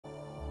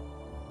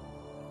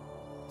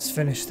Let's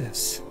finish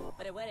this.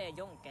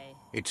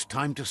 It's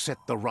time to set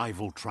the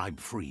rival tribe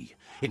free.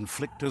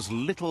 Inflict as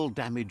little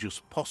damage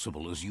as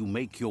possible as you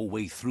make your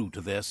way through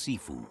to their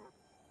Sifu.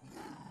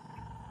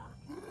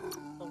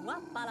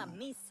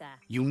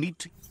 You need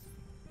to...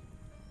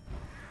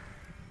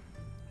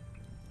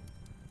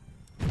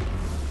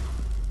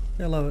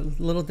 I love it.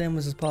 Little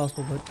damage as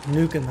possible, but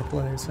nuking the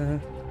place, huh?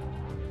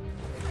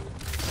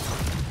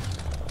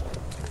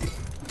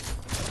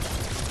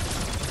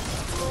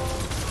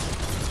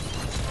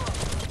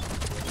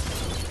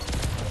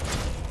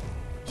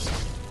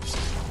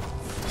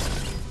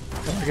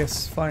 I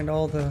guess find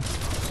all the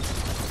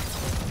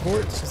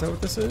ports. Is that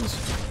what this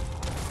is?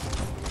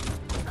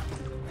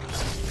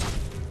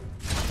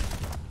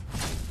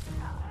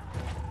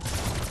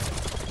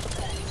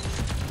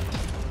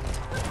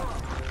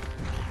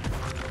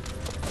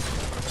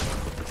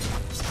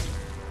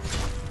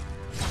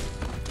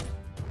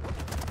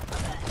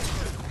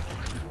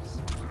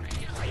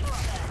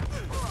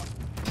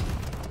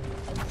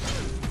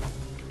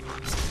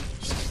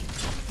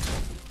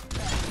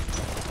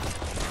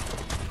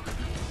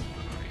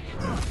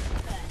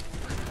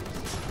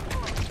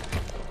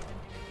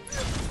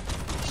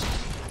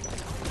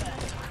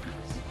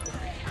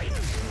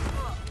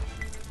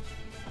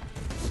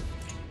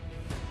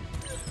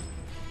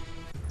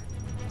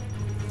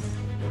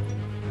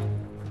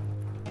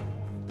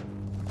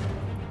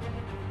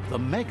 The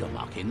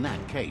megamuck in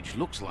that cage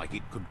looks like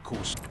it could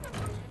cause...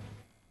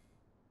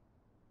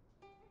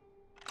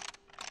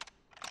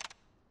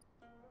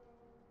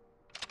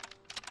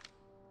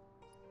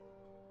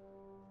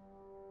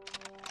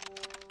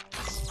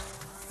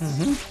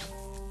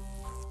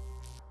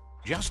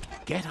 Just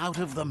get out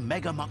of the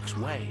megamuck's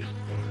way.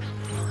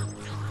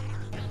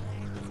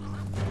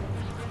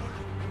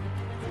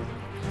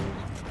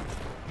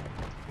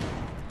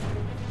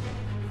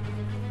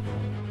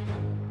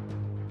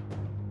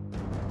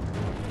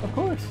 Of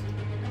course.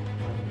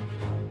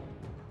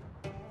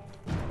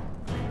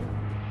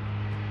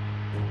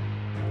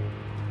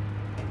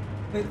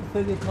 Maybe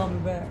they'll call me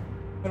back.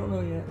 I don't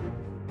know yet.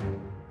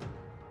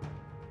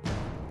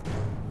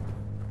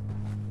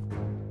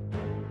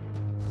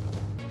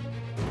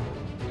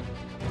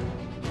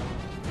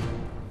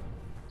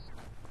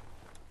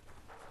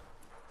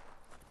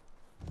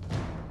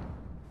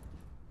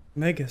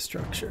 Mega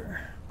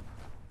structure.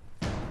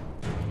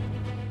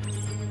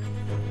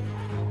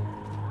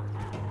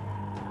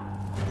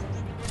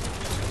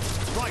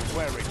 Right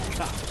where it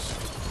cuts.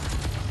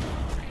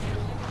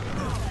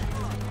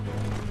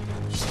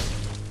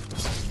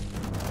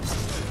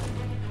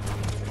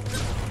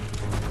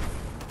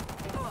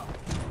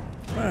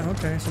 Oh,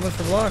 okay, so much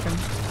for blocking.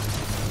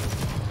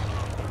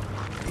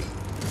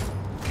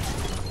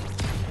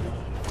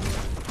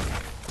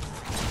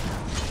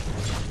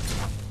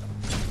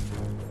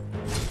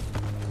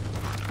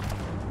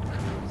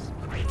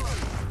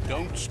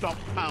 Don't stop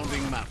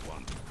pounding that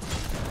one.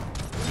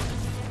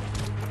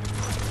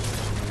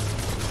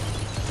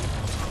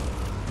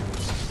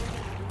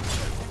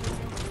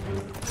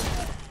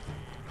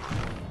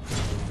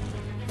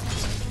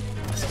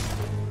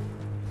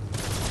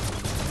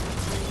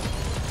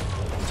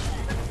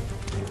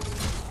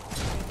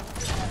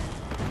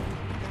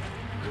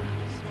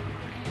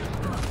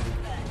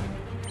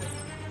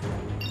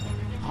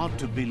 Hard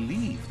to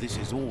believe this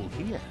is all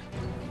here.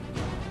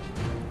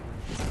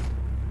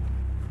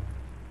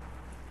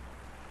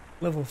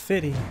 Level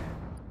 50.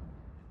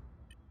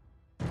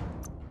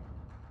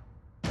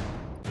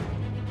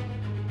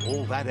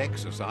 All that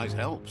exercise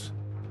helps.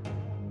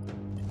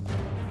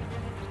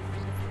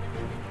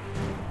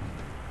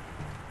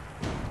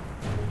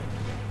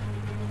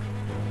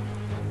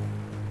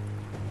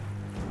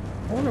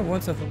 I wonder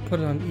once if I put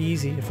it on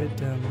easy if it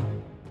if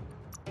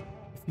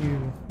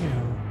you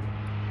know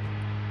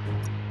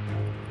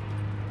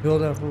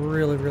build up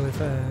really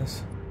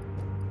fast.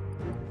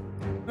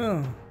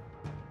 Oh.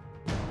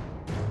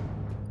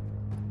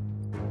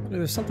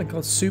 There's something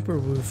called Super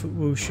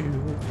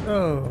Wushu.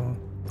 Oh.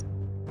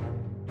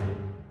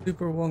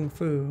 Super Wung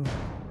Fu.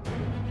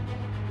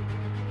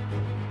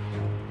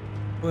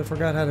 Well, I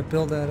forgot how to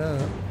build that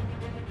up.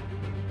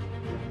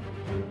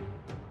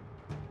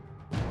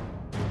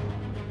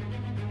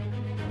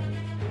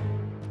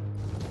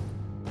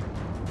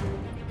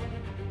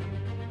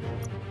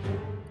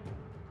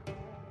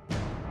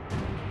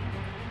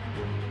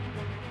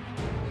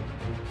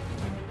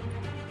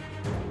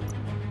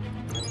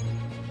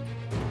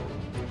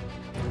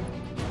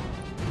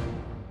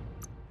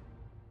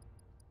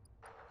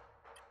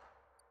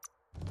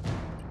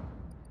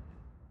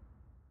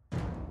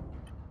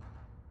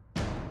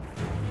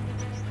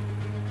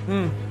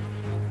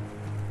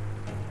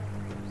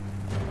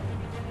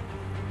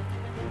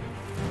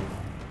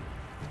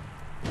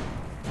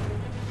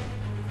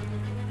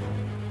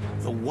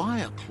 The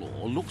wire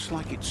claw looks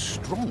like it's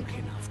strong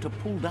enough to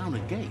pull down a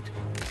gate.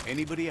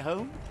 Anybody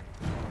home?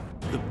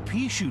 The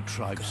Pishu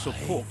tribe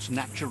supports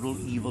natural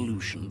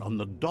evolution on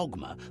the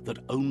dogma that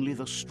only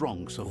the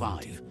strong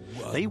survive.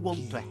 They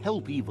want to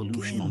help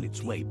evolution on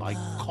its way by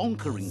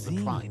conquering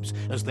the tribes,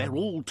 as they're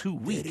all too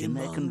weak in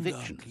their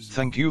convictions.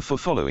 Thank you for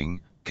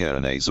following,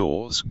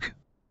 Karenazorsk.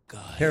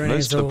 Most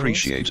Karenazorsk.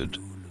 appreciated.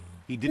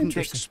 He didn't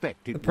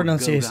expect it The would go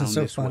pronunciation's down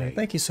so this funny. way.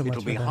 Thank you so much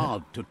It'll be for that.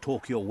 hard to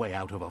talk your way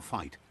out of a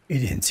fight.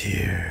 It ends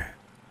here.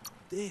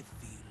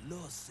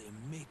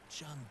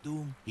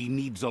 He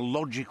needs a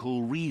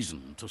logical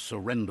reason to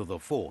surrender the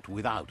fort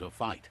without a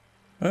fight.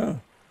 Oh.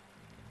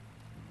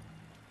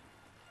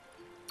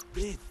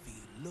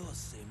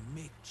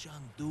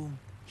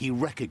 He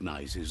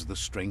recognizes the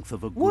strength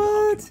of a good What?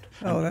 argument.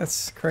 Oh,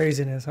 that's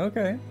craziness.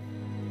 Okay.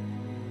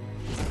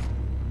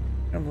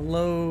 Kind of a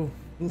low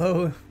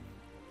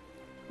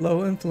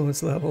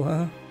influence level,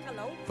 huh?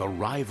 The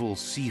rival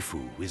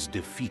Sifu is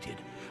defeated,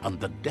 and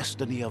the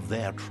destiny of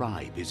their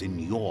tribe is in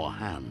your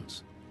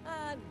hands.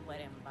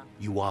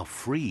 You are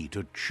free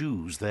to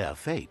choose their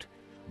fate,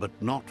 but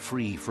not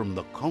free from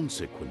the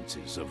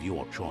consequences of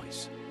your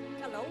choice.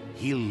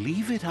 He'll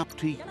leave it up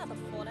to you.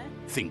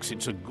 Thinks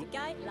it's a good...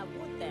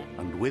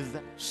 And with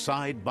that,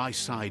 side by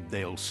side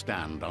they'll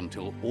stand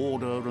until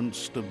order and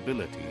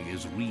stability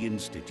is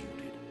reinstituted.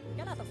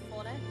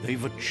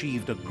 They've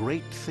achieved a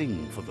great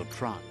thing for the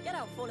tribe.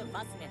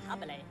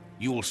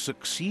 You'll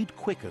succeed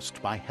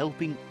quickest by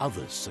helping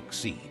others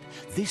succeed.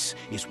 This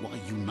is why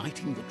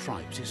uniting the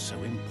tribes is so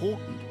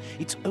important.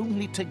 It's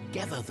only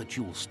together that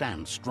you'll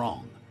stand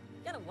strong.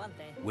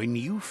 When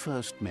you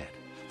first met,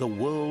 the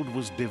world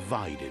was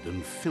divided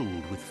and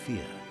filled with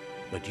fear.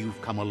 But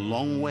you've come a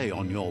long way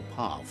on your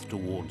path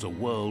towards a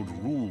world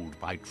ruled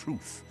by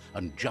truth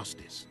and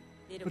justice.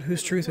 But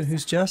whose truth and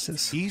whose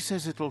justice? He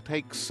says it'll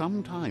take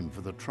some time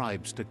for the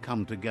tribes to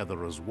come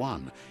together as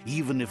one,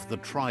 even if the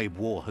tribe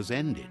war has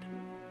ended.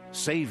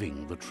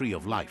 Saving the Tree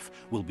of Life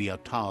will be a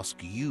task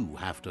you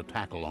have to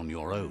tackle on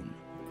your own.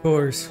 Of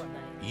course.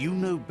 You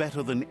know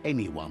better than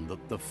anyone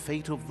that the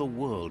fate of the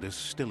world is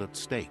still at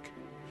stake.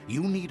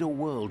 You need a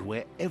world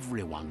where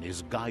everyone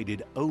is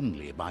guided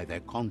only by their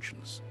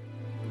conscience.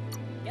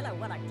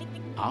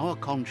 Our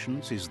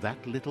conscience is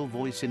that little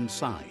voice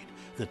inside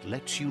that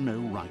lets you know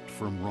right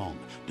from wrong.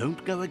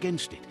 Don't go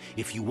against it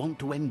if you want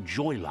to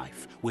enjoy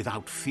life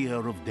without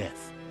fear of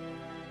death.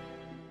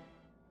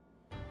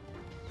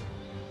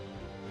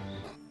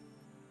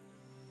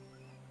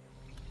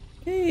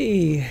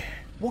 Hey,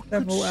 What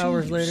several could see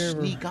hours you later,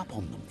 we're sneak up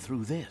on them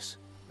through this?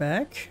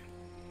 back.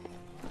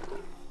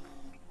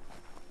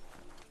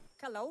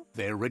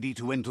 They're ready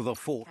to enter the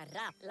fort.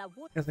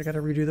 Guess I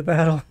gotta redo the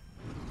battle.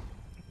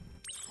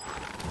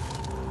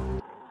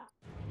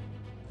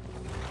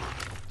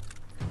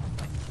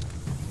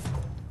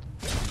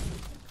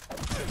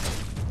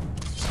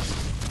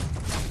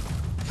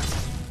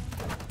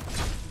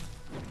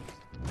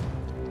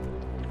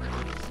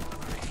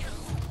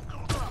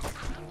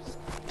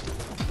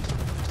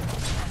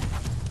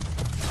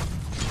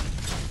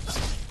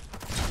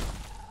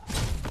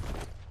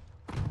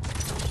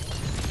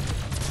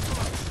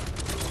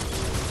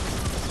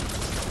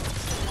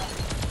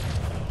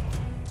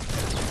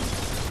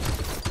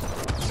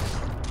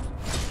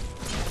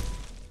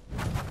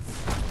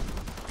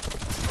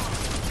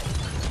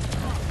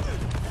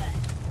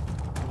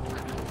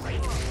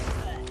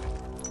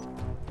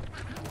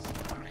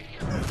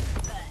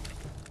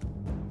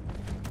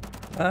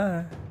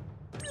 Ah.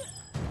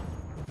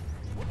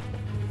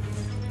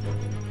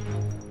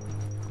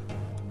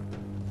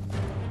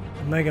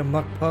 Mega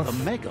Muck Puff.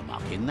 The Mega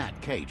Muck in that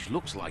cage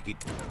looks like it...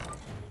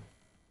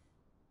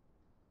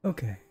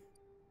 Okay.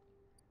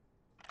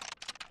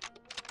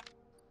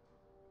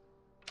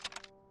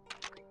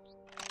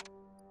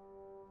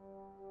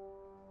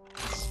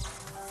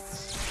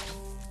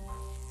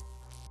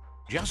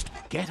 Just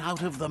get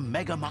out of the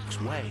Mega Muck's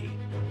way.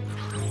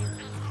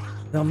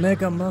 The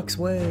Mega Muck's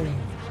way.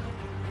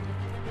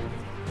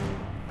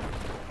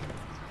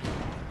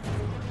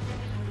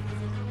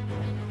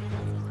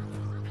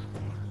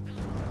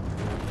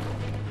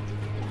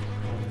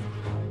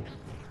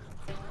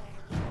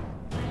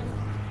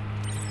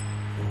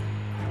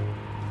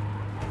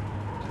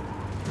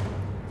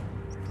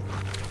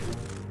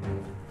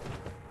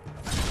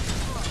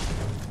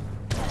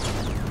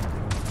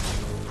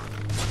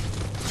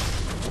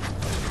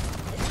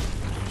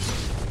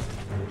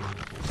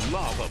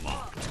 Lava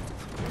Muck.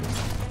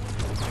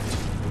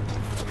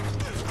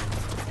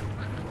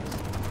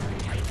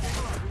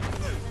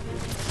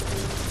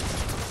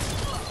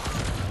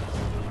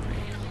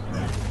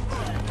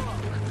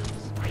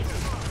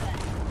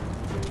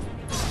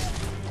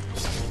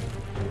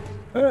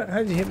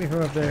 How'd you hit me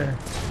from up there?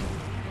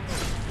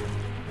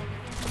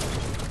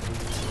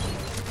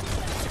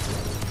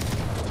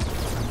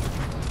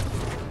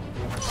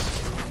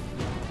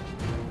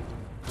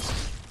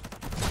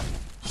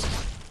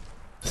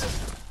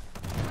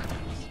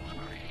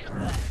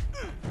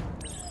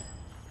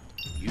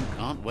 You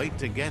can't wait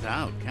to get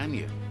out, can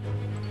you?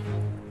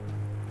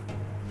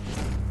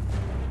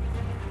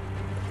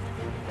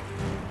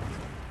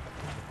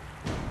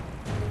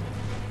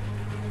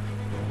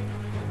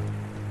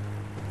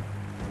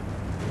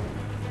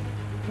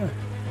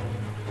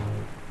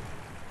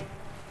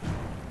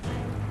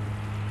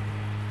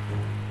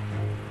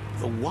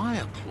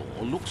 wire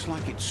claw looks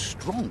like it's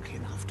strong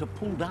enough to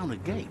pull down a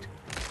gate.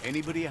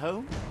 Anybody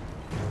home?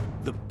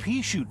 The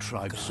Pichu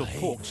tribe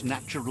supports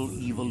natural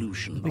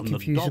evolution on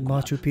the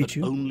dogma that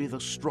only the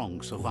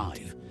strong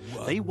survive.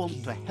 They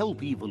want to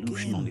help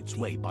evolution on its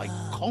way by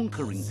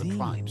conquering the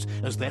tribes,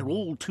 as they're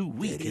all too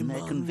weak in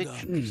their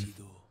convictions.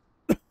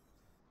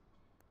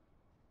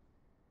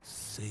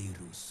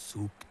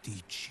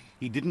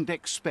 He didn't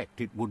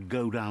expect it would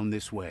go down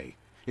this way.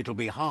 It'll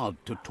be hard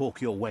to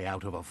talk your way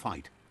out of a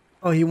fight.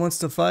 Oh, he wants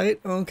to fight?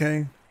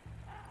 Okay.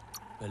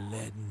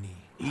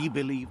 He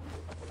believed...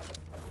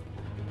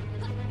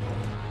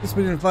 Guess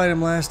we didn't fight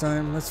him last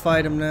time. Let's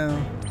fight him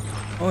now.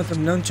 I want them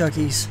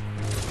nunchuckies.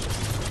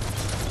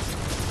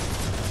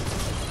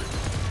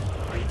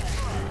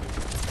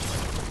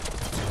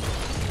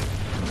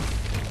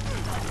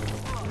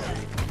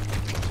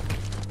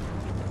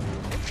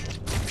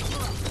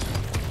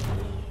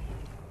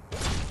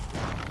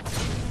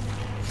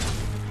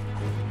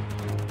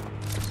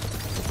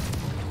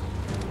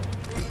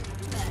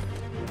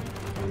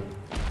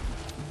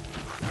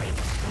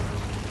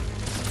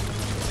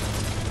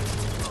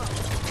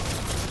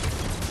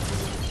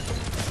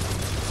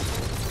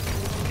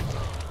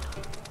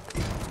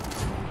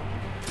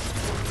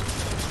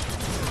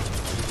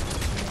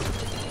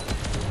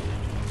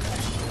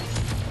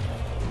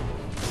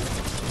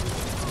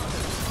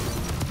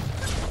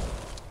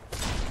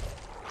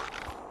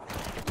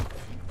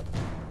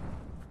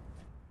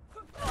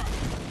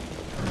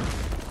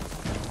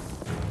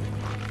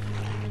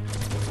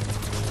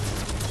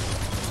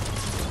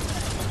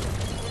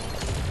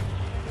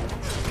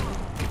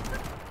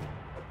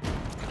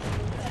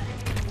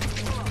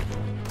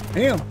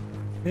 Damn.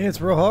 Yeah,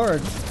 it's real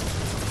hard.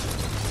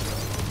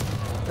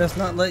 Let's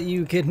not let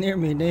you get near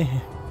me,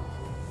 damn.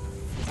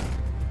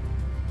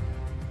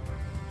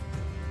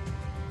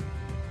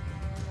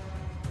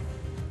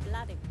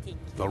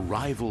 The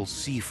rival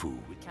Sifu.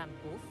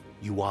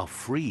 You are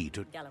free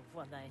to...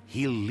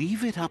 He'll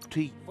leave it up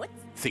to...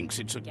 Thinks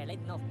it's a...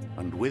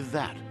 And with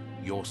that,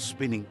 you're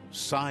spinning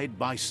side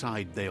by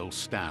side they'll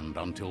stand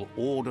until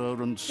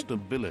order and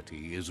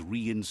stability is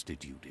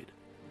reinstituted.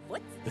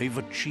 They've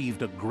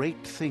achieved a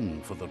great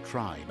thing for the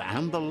tribe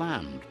and the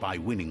land by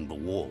winning the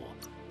war.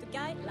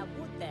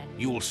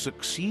 You'll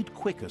succeed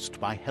quickest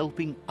by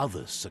helping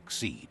others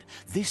succeed.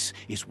 This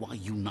is why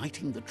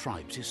uniting the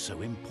tribes is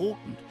so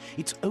important.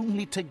 It's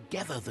only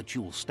together that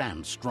you'll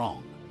stand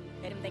strong.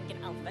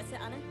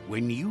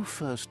 When you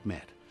first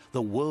met,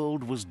 the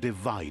world was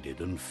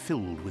divided and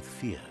filled with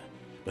fear.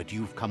 But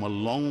you've come a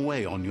long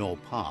way on your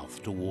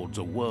path towards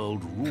a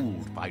world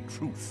ruled by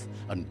truth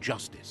and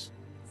justice.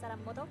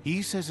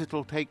 He says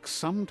it'll take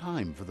some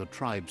time for the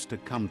tribes to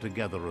come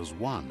together as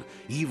one,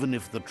 even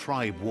if the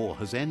tribe war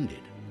has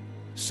ended.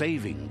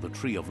 Saving the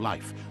Tree of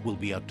Life will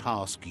be a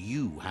task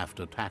you have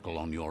to tackle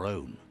on your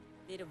own.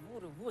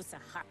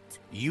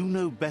 You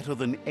know better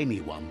than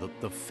anyone that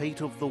the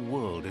fate of the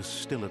world is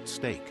still at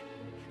stake.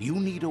 You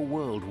need a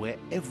world where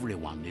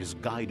everyone is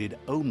guided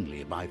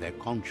only by their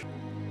conscience.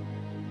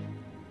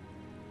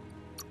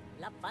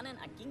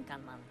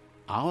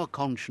 Our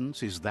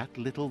conscience is that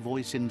little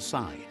voice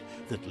inside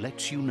that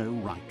lets you know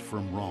right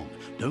from wrong.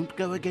 Don't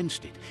go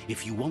against it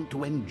if you want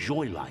to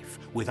enjoy life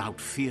without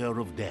fear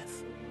of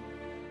death.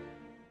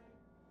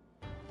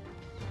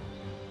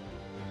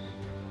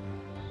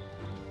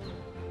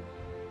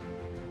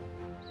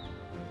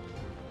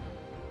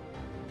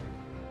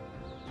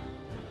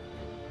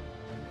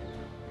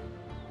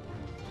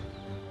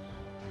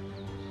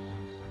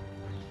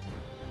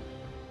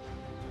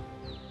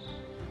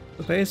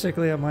 So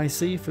basically, my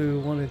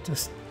Sifu wanted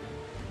just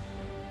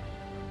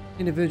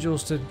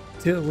individuals to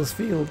till his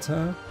fields,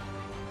 huh?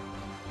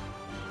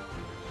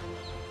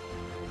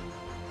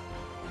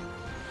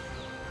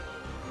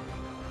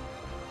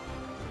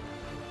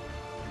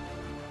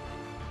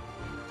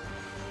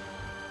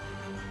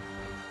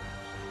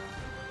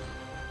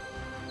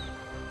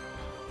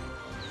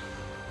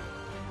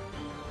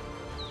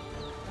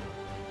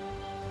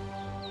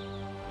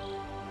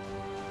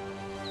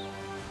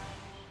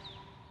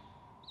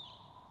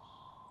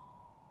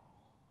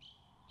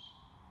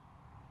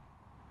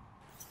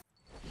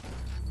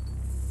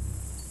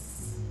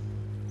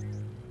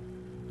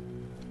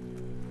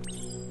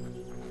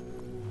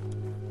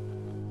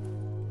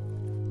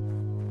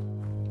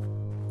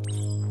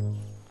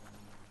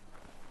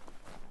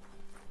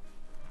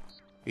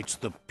 It's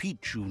the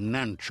Pichu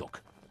Nanchuk.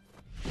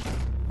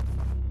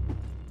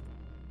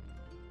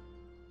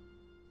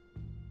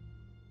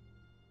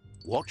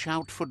 Watch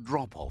out for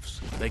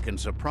drop-offs. They can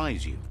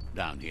surprise you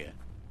down here.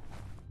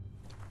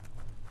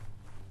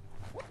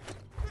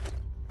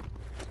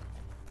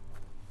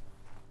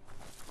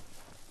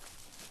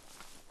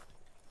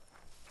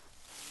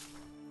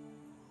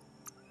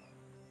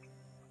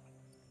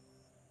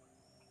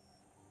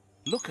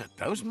 Look at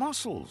those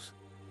muscles.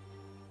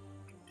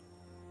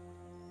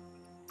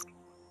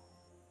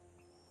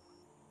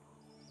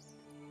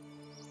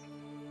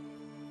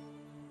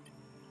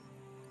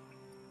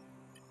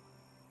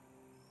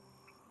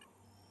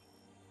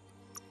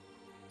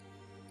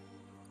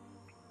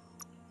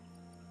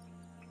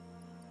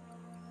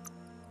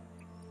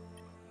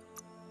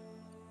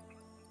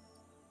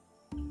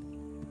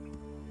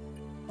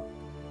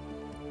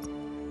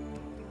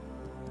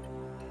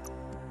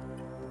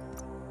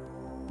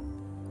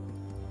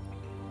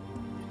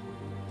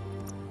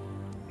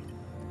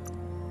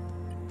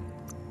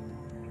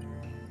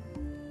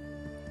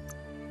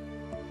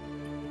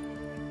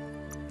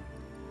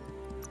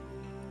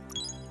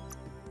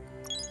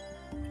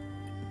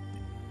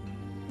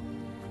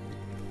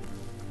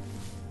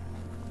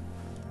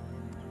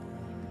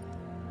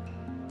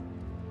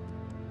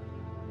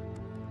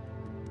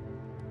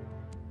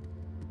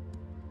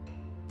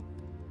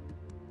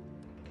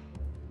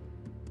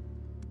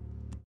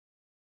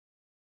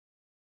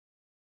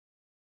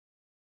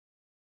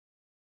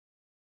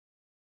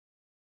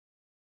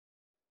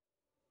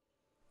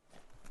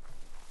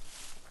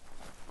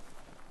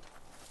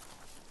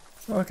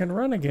 So I can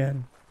run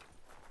again.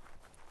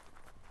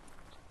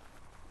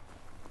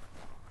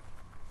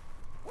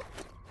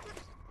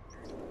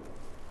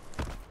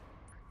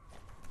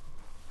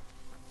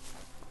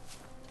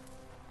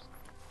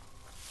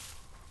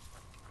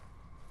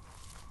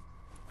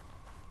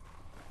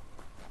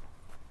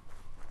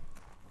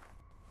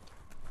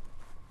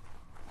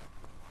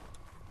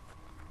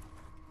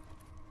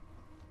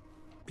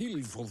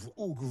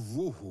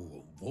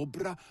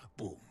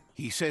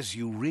 He says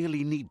you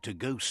really need to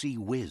go see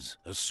Wiz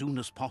as soon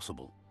as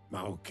possible.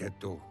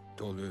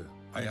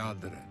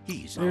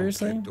 He's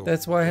Seriously?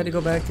 That's why I had to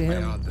go back to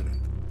him?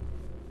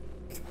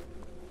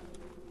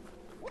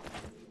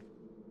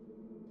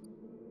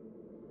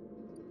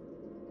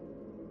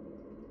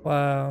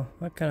 Wow,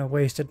 that kind of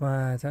wasted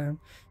my time.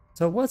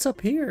 So what's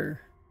up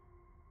here?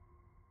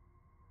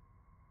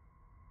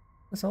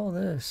 What's all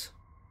this?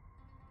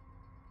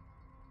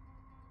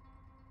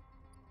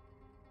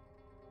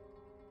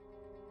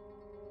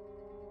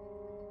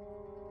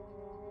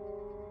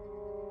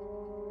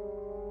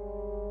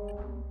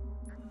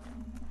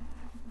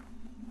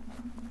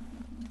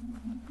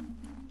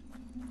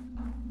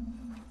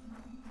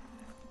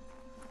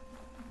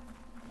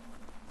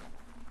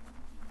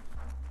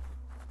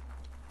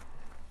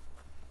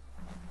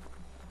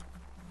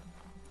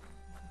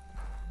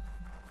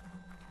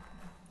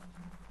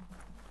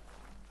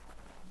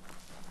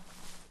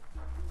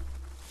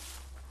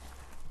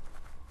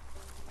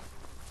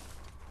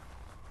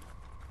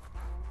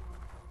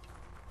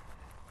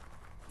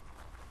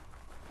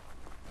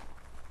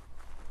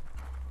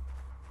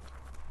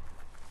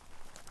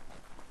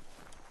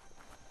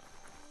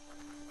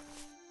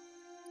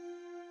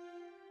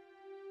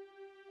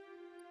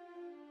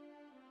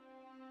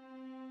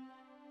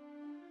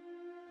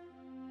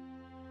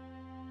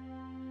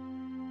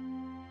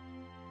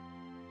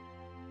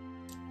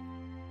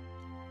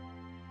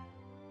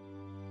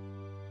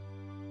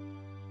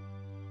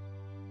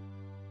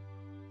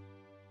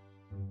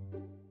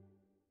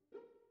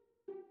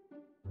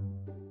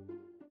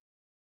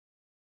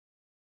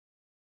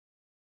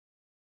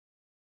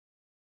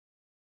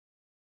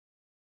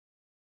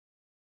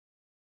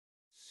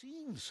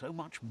 Seeing so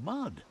much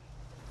mud.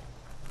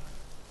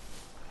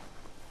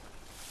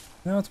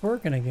 Now it's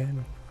working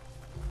again.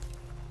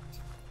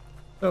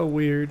 So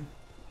weird.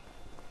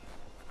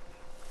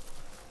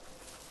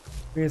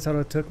 I guess all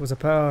it took was a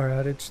power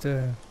outage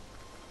to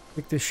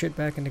kick this shit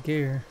back into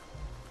gear.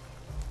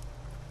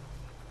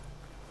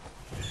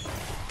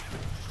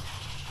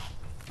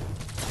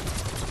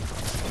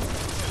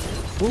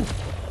 Ooh.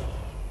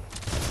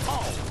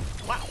 Oh,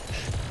 wow.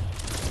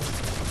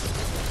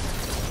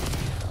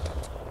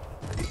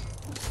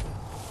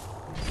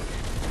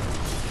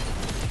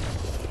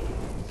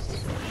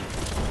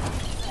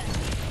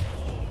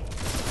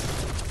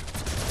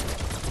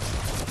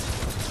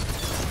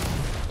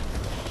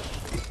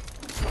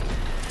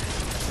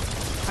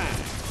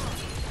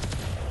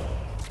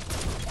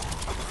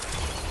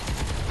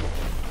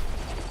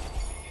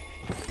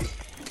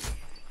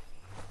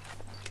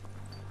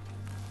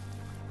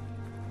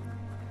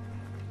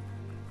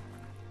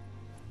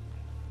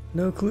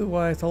 No clue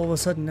why it's all of a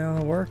sudden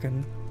now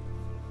working.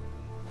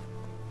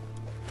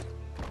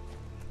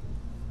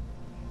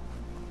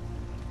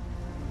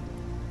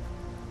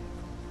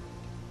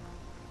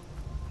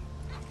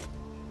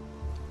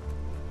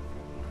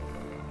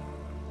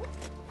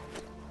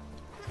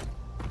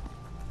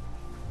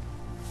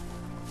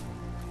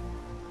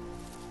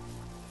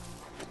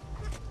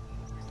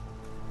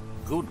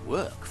 Good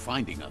work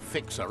finding a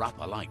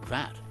fixer-upper like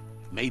that.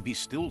 Maybe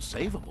still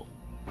savable.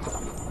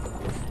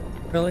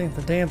 Really?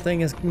 The damn thing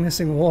is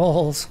missing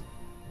walls.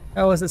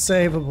 How is it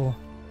savable?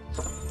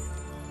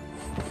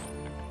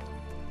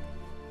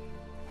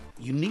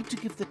 You need to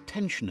give the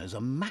tensioners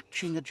a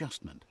matching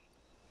adjustment.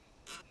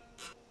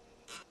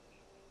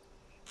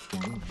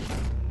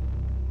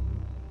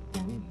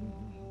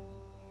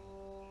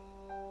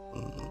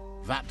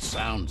 That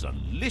sounds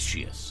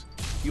delicious.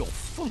 You're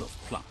full of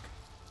pluck.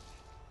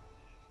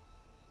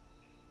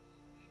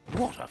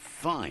 What a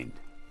find!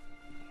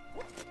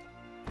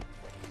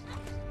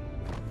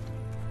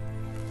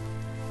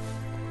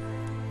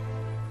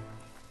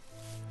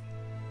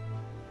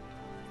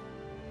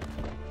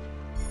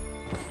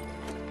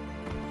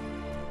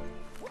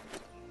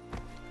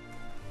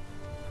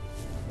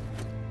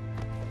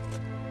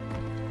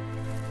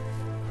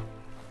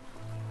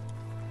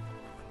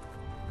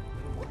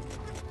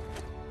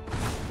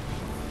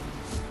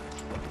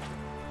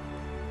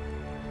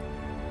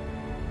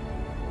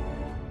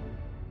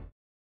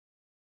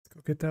 Go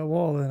get that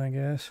wall then, I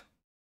guess.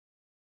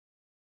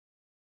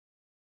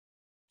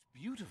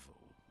 Beautiful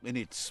in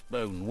its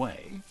own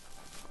way.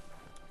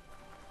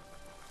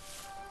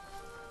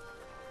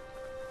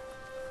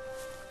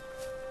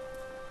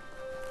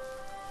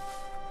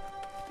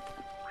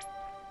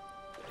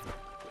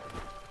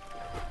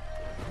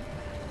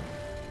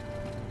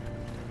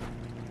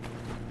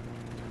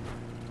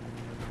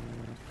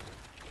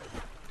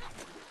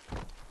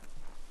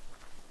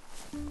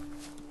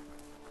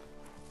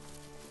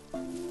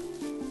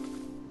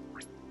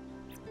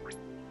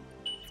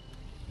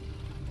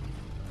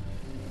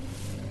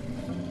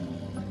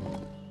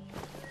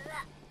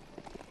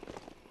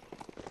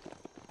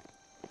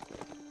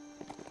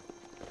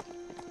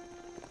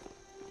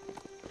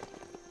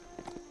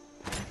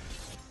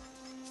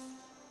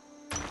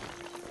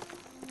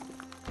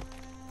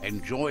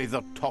 Enjoy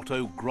the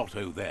Totto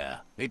Grotto there.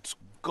 It's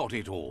got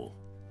it all.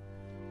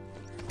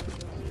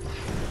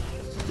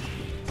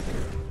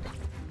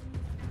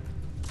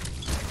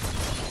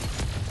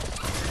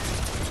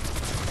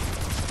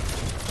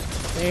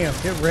 Damn,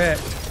 get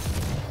wrecked.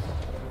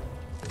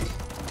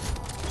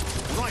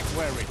 Right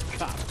where it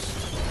cuts.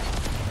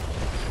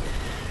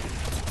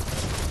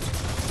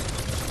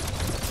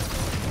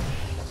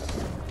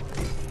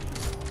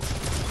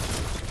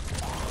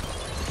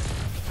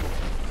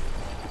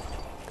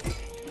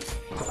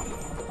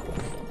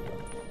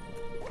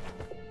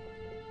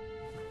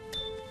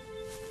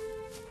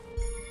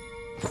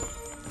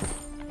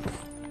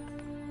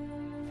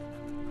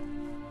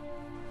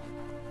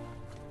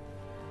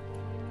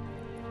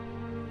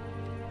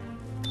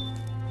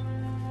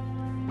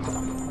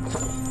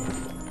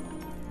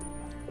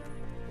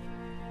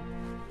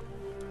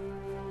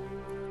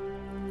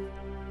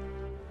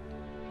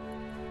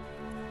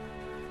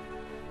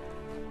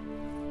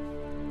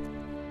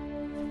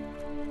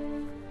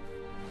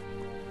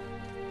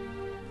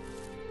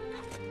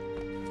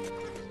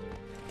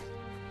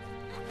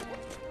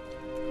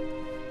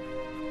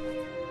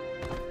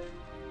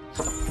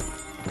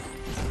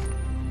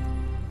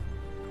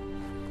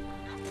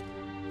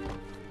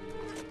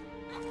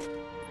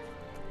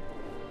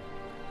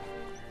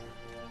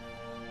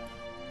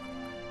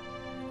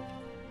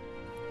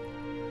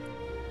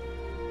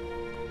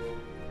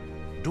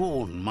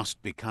 Dawn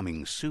must be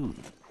coming soon,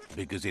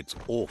 because it's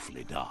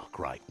awfully dark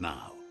right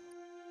now.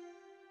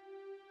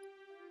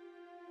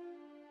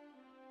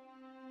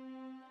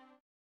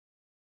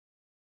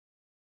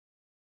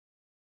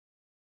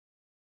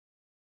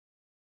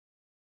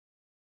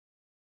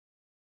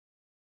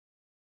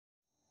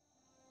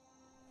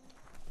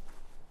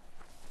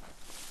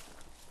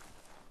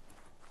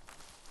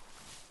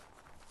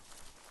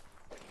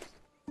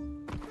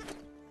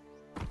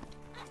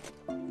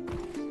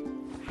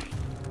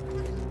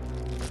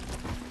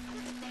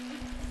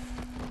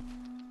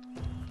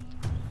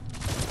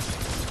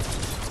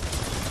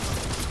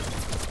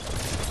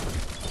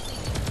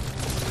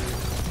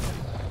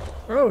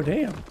 Oh,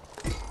 damn.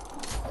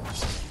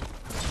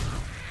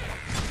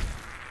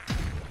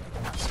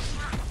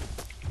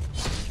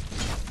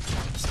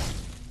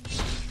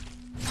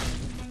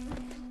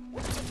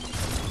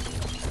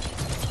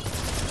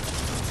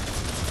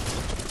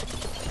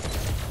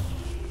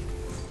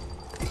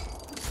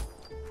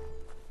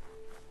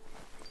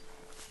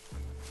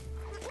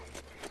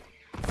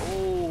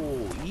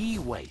 Oh,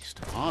 e-waste,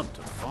 hard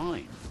to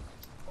find.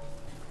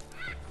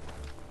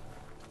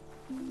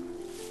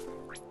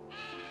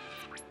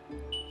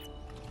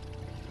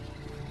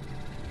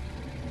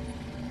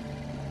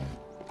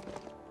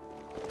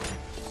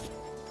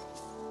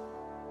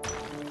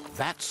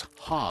 That's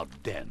Hard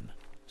Den,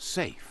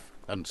 safe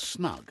and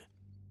snug.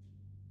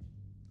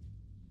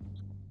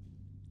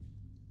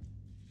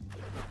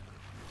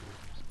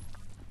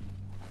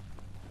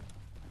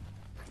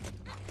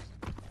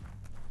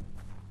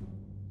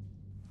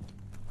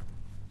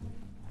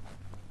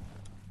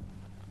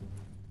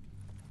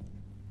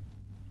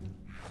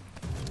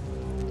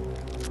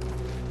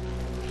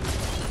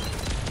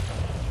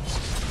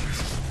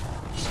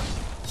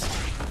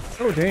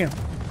 Oh, damn.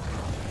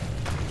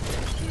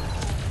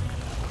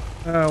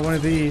 One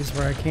of these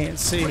where I can't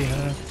see,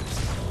 huh?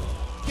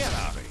 Get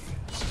out of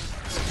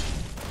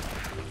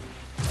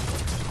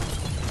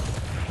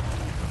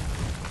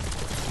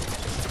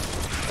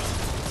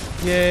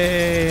here.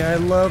 Yay, I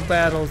love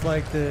battles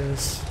like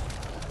this.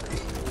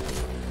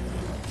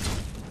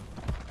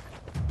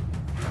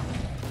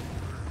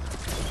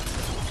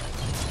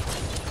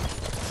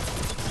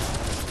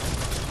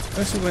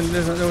 Especially when it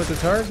doesn't know what to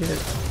target.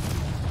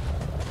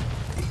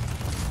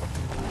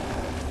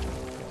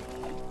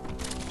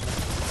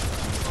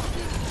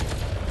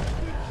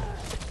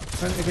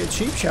 Trying to get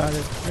cheap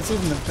shotted.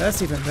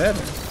 That's even better.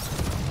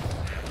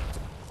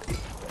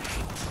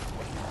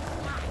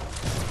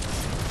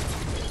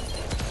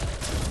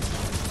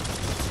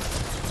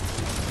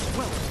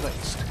 Well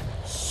placed.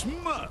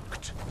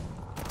 Smirked.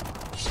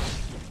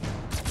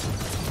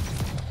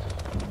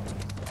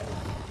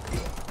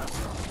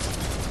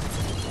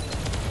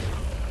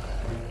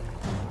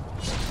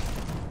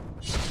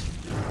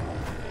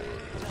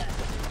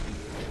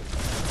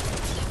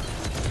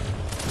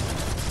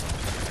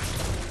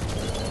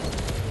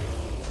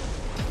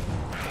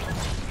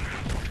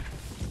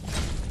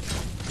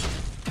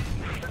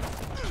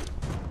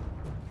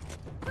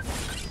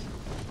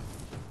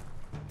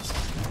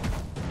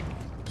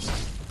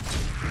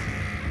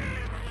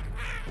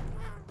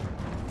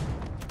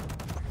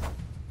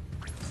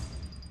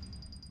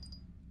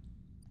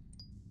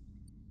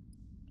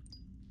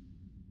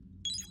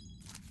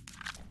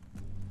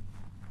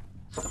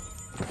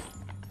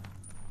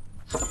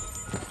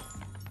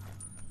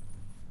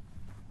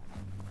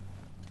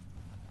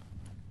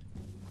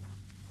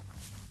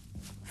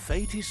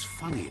 Fate is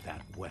funny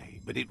that way,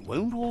 but it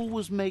won't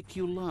always make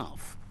you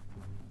laugh.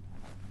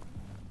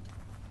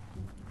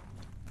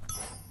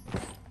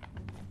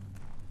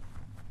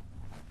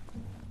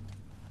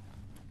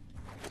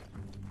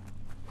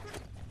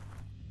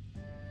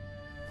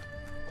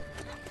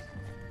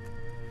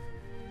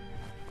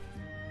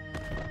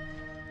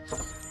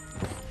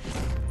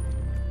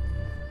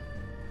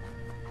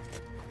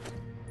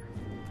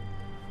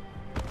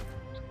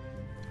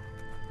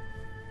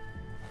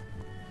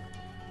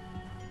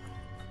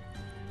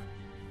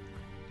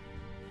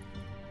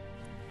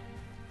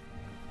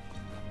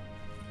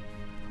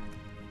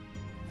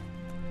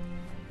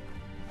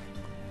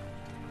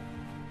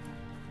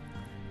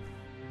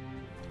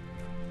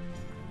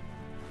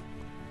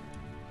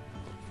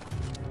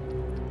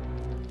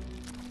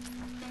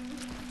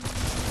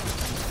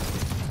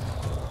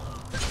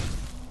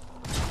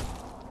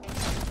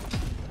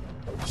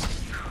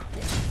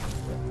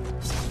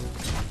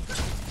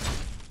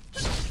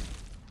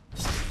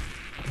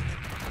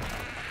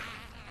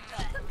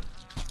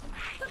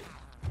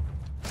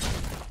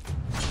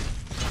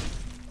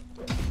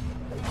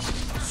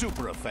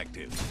 super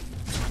effective.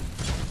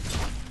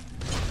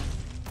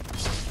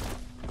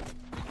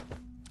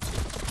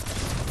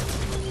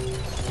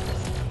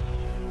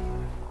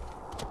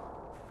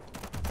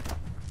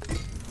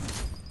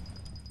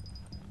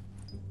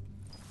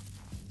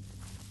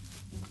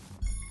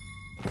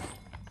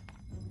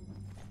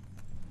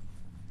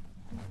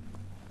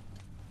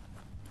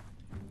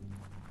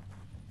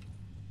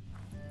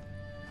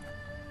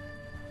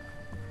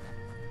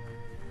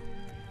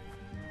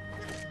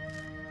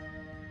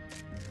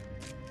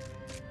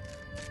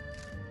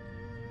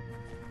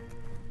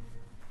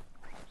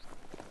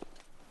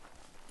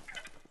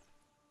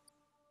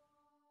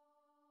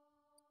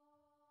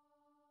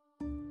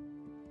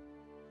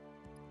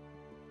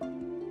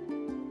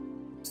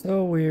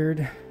 So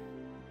weird.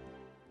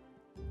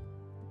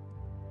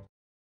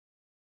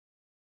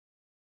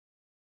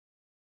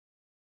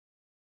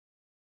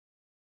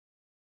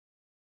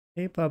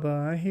 Hey,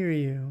 Bubba, I hear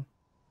you.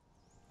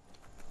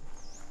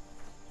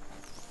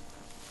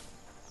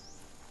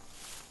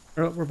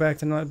 Oh, we're back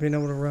to not being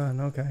able to run.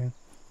 Okay.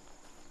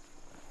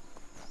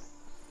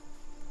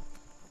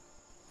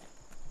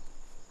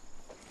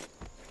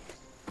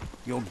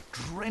 You're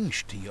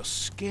drenched to your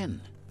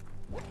skin.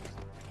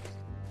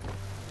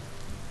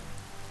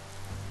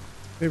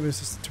 Maybe it's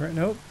just the terrain.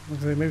 Nope.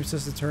 Looks like maybe it's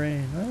just the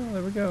terrain. Oh,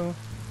 there we go.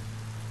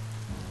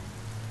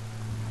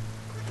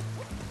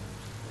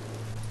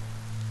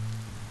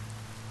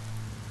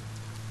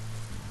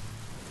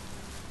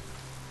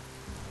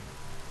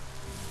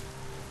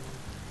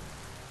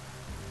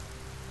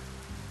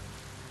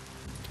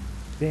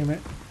 Damn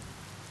it.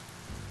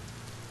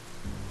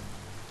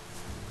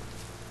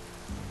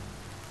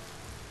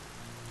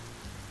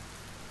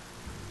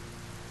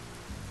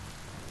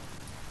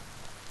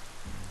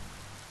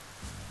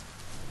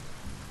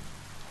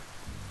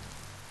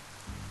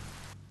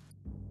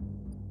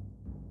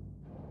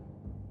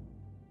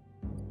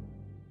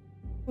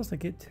 Supposed to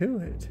get to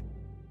it.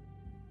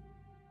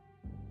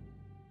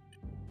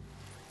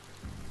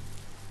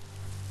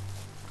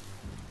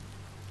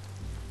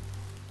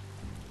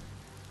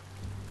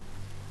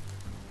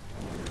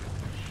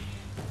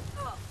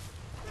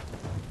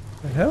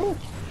 The hell?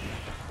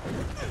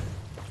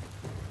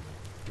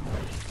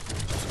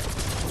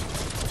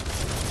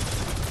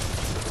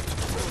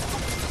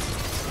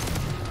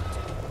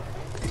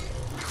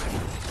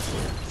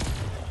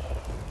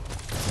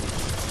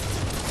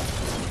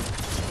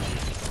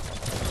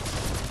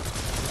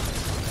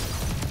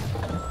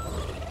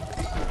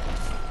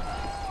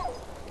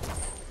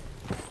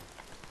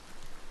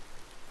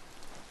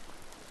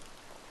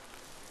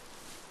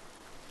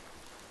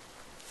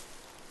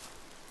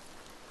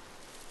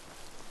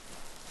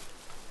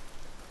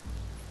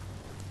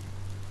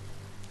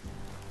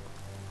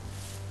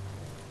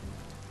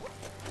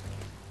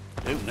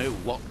 Don't know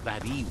what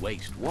that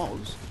e-waste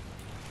was.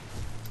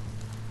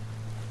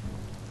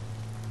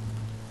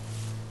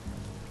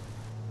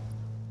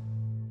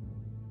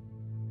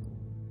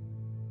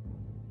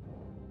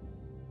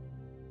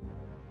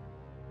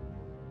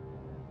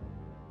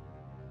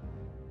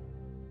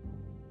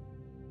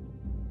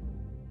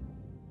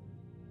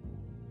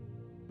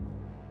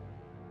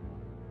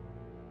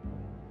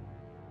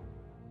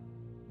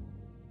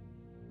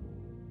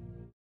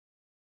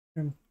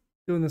 I'm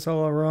doing this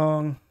all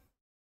wrong.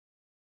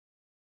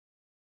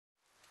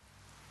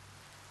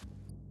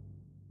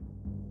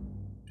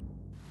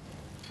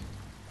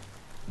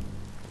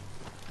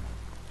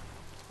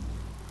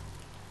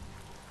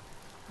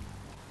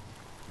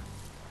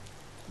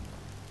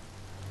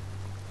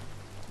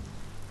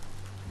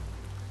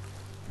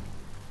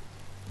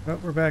 Oh,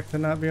 we're back to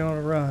not being able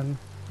to run.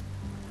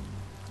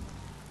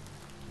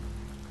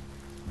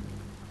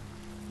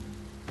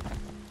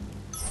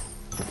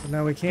 But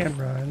now we can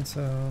run,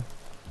 so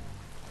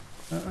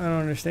I don't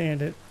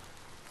understand it.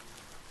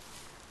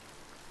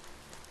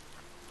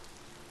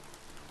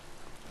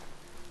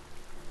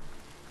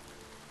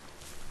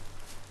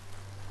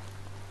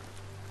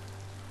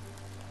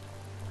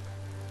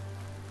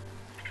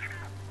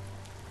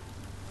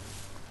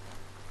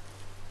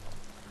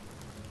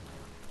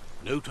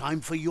 No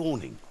time for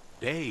yawning.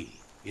 Day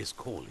is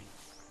calling.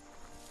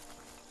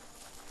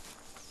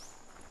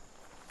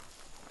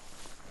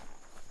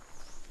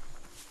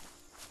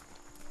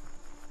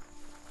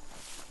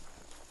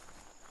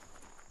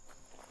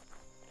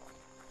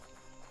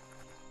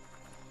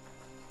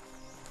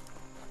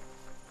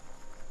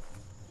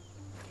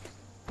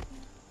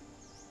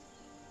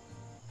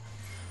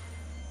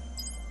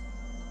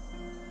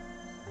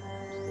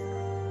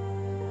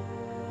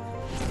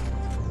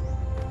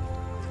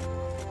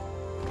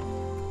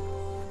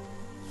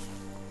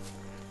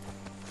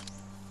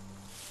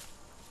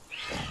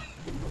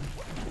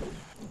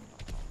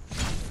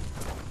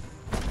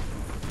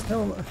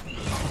 Hell,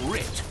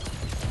 Grit.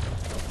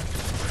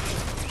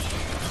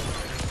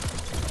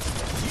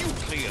 You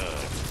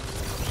cleared.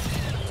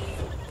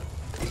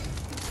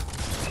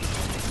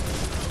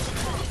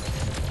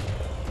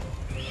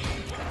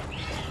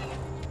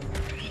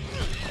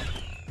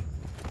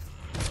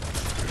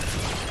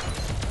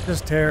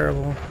 just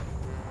terrible.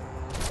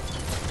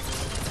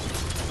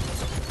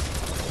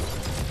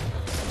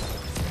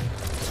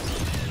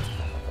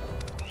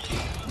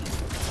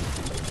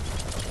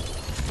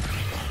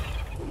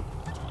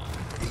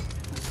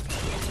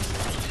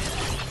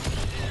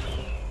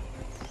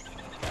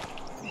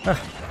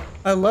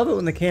 I love it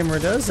when the camera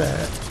does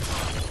that.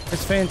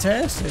 It's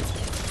fantastic.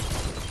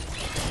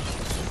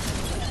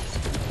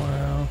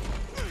 Wow.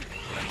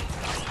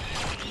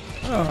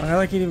 Oh, I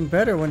like it even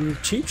better when you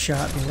cheap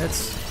shot me.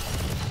 That's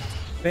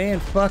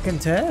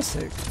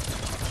fan-fucking-tastic.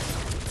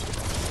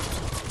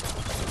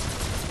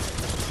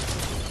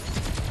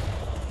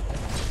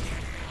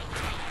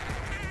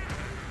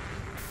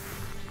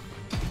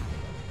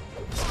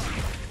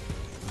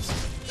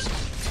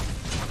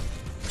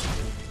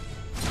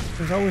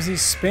 There's always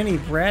these spinny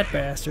brat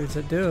bastards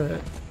that do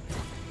it.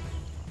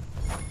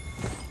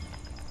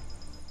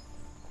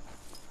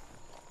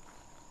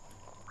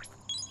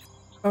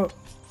 Oh.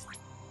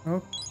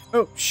 Oh.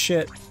 Oh,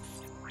 shit.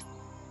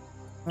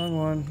 Wrong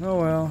one. Oh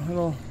well,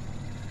 it'll...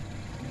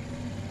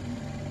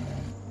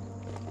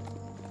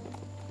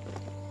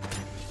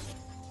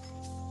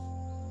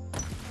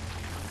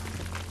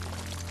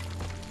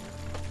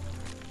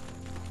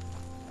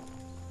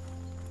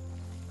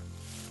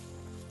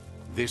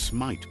 This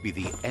might be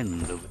the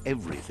end of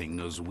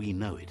everything as we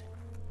know it.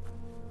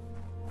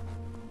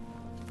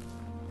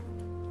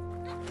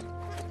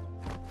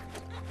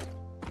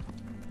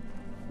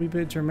 Wee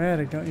bit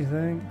dramatic, don't you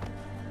think?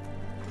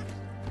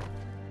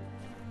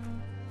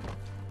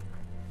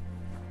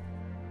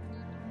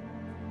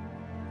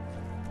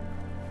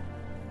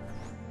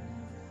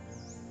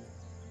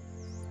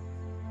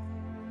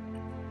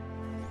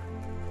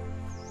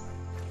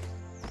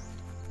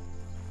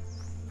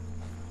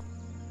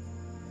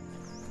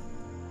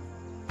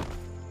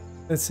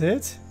 That's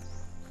it?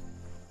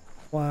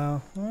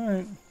 Wow.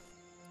 Alright.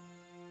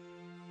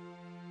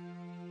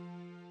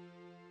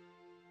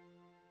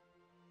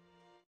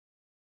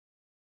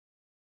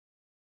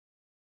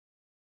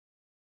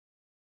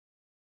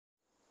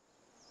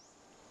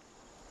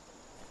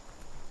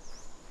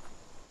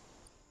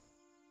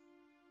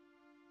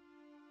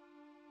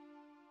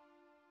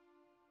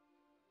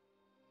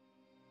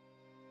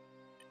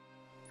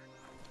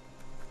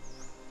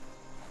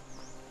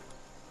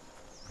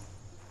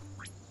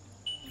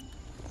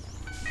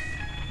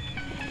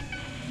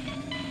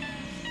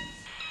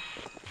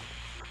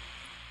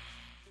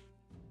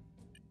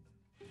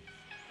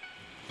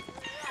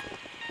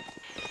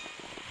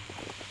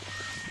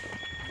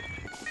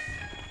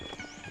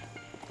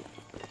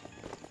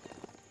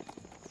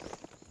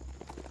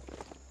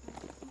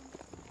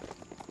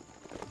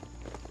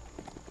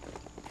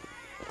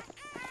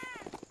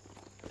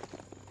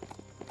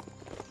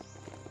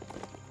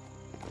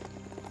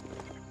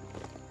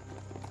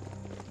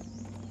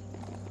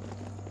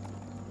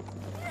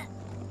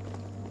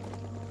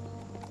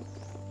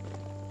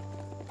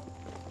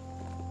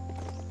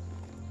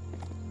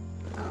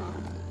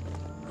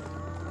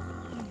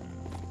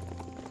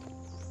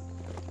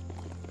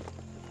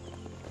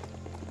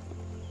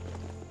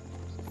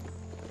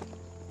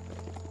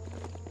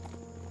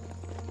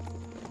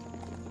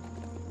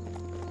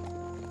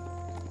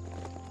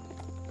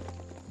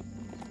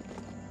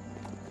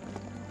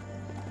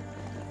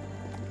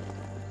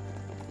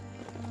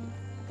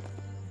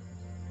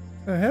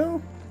 The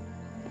hell?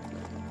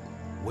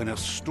 When a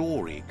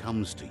story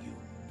comes to you,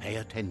 pay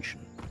attention.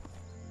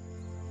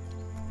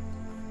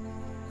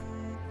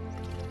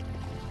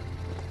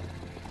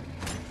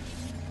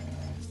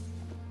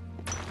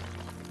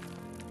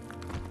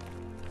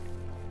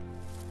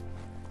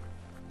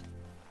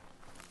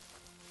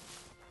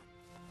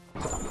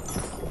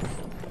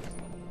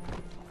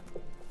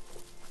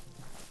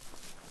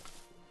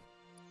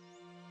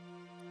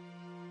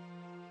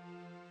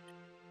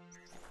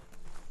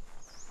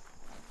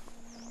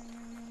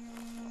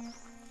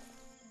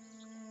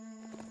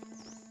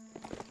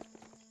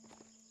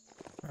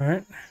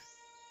 Alright.